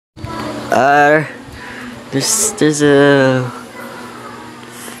Uh, there's a.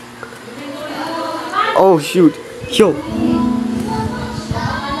 Oh shoot, yo.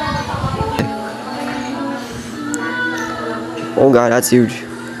 Oh god, that's huge.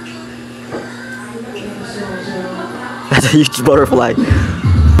 That's a huge butterfly.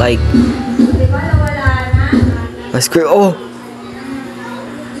 Like, let's go.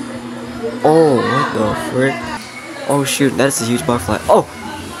 Oh, what the frick? Oh shoot, that's a huge butterfly. Oh,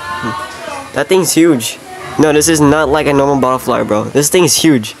 that thing's huge. No, this is not like a normal butterfly, bro. This thing is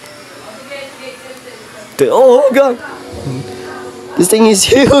huge. Oh god, this thing is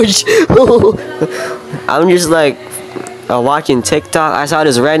huge. I'm just like watching TikTok. I saw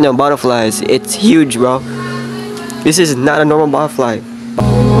this random butterflies. It's huge, bro. This is not a normal butterfly. This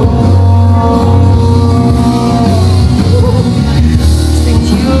thing's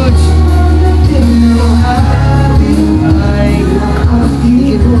huge.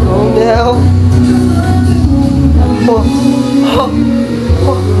 Oh no.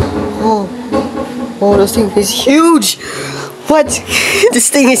 Oh, this thing is huge. What? This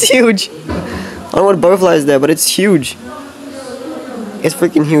thing is huge. I don't know what butterfly is there, but it's huge. It's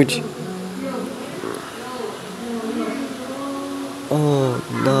freaking huge. Oh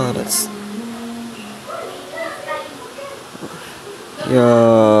no, that's.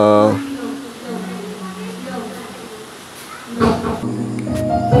 Yeah.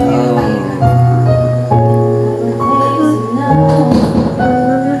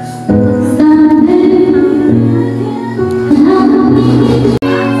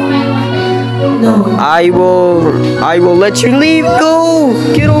 I will let you leave. Go!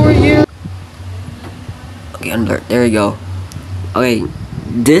 Get over here. Okay, unblurred. There we go. Okay,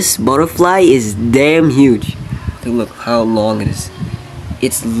 this butterfly is damn huge. Look how long it is.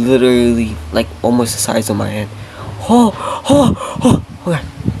 It's literally like almost the size of my hand. Okay.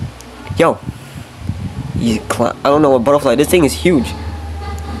 Yo. I don't know what butterfly. This thing is huge.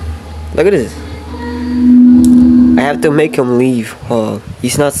 Look at this. I have to make him leave.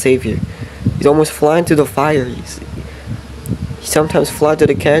 He's not safe here. He's almost flying to the fire. He sometimes flies to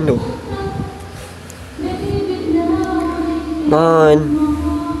the candle. Come on.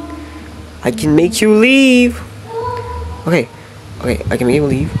 I can make you leave. Okay, I can make you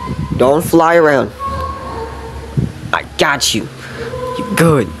leave. Don't fly around. I got you. You're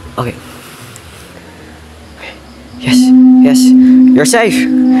good. Okay. Yes. You're safe.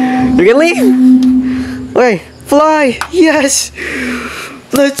 You can leave. Okay, fly. Yes.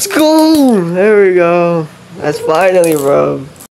 Let's go! There we go. That's finally, bro.